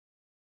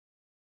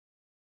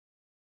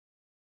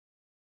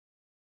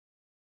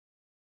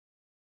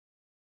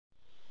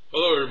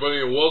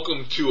everybody, and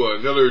welcome to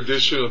another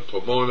edition of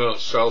Pomona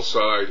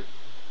Southside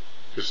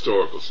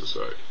Historical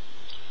Society.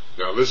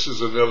 Now, this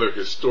is another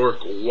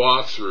historic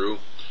walkthrough.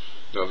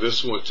 Now,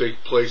 this one will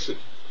take place at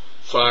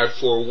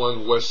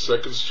 541 West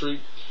 2nd Street.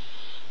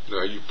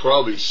 Now, you've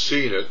probably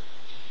seen it.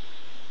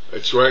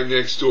 It's right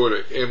next door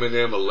to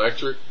M&M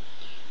Electric.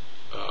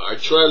 I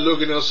tried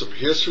looking up some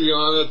history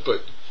on it,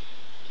 but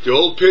the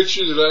old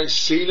picture that I've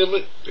seen of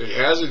it, it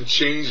hasn't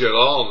changed at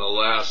all in the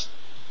last,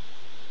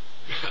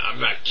 I'm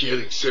not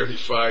kidding,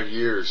 75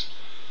 years.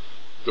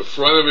 The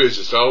front of it has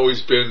just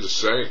always been the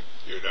same.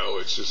 You know,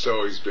 it's just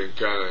always been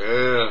kind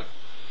of,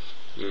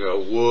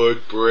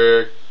 wood,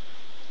 brick,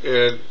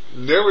 and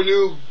never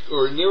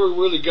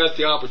really got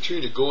the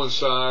opportunity to go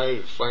inside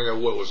and find out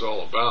what it was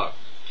all about.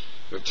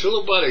 Until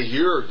about a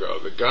year ago,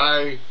 the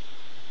guy,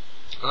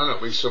 I don't know,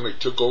 maybe somebody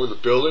took over the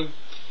building,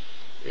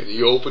 and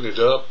he opened it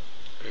up,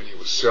 and he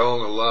was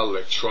selling a lot of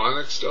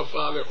electronic stuff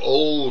out there,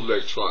 old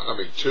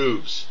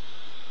tubes,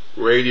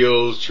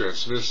 radios,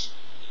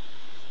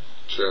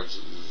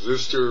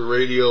 transistor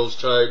radios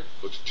type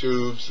with the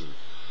tubes, and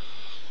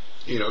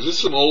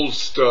just some old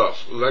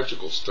stuff,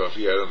 electrical stuff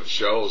he had on the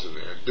shelves in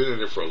there. Had been in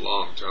there for a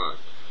long time,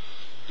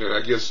 and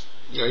I guess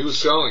he was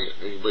selling it.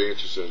 Anybody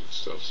interested in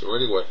stuff? So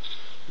anyway,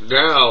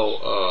 now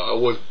I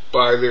went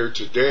by there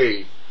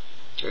today,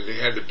 and they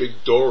had the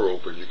big door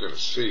open. You're going to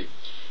see.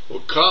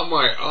 What caught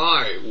my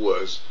eye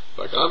was,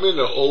 like, I'm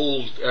into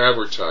old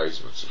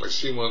advertisements. If I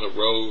see them on the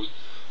road,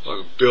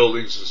 on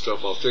buildings and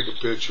stuff, I'll take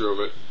a picture of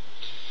it.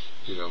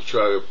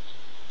 Try to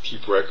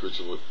keep records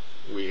of what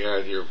we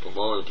had here in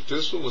Pomona. But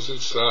this one was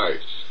inside.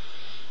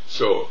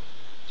 So,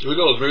 who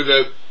knows, maybe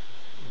that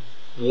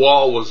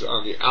wall was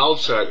on the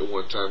outside at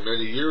one time,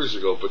 many years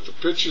ago. But the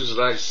pictures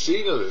that I've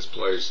seen of this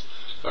place,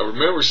 I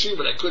remember seeing,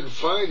 but I couldn't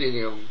find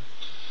any of them.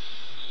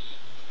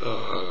 I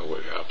don't know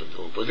what happened to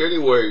them. But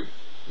anyway,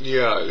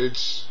 yeah,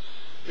 it's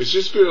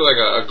just been like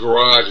a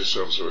garage or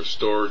some sort of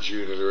storage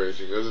unit or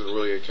anything. It isn't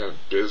really any kind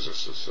of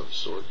business of some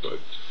sort. But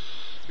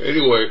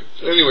anyway,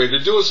 they're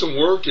doing some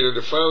work in it.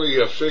 They're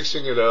finally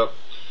fixing it up.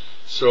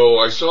 So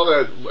I saw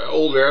that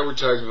old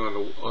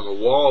advertisement on the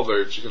wall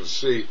there that you can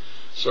see.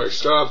 So I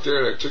stopped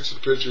there and I took some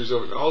pictures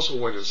of it, and also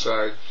went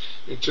inside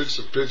and took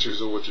some pictures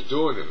of what they're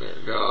doing in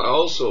there. Now, I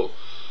also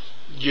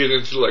get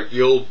into like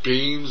the old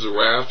beams, the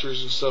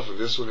rafters and stuff, and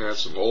this one has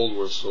some old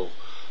ones. So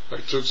I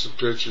took some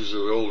pictures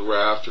of the old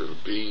rafter, the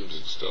beams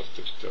and stuff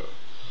that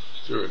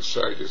they're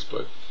inside this.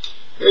 But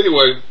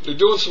anyway, they're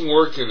doing some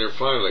work in there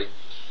finally.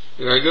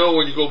 And I know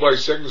when you go by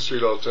 2nd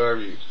Street all the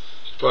time, you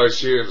probably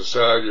see it on the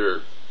side of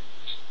your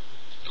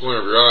corner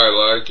of your eye,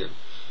 like, and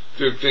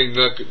didn't think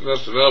nothing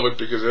of it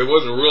because there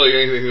wasn't really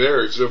anything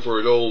there except for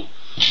an old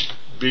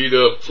beat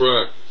up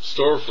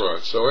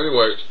storefront. So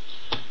anyway,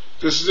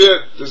 this is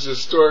it. This is a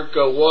historic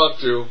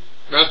walkthrough.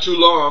 Not too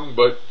long,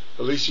 but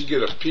at least you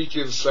get a peek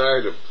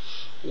inside of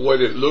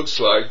what it looks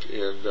like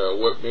and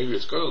what maybe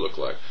it's going to look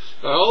like.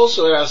 Now, I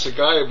also asked a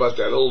guy about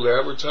that old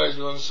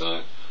advertisement on the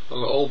side,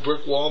 on the old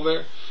brick wall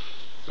there.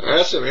 I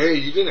asked him, hey,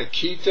 you going to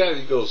keep that?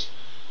 And he goes,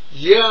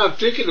 yeah, I'm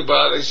thinking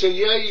about it. I said,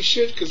 yeah, you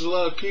should, because a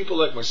lot of people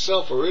like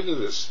myself are into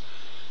this.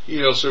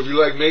 So if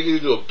you're like making it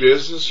into a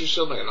business or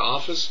something, like an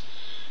office,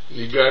 and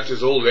you got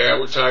this old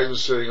advertisement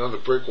sitting on the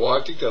brick wall,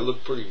 I think that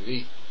looked pretty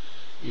neat.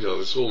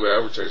 This old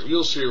advertisement.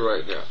 You'll see it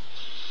right now.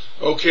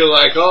 Okay,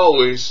 like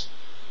always,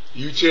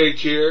 you take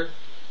care,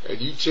 and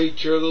you take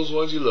care of those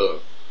ones you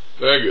love.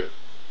 Thank you.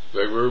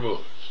 Thank you very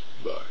much.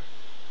 Bye.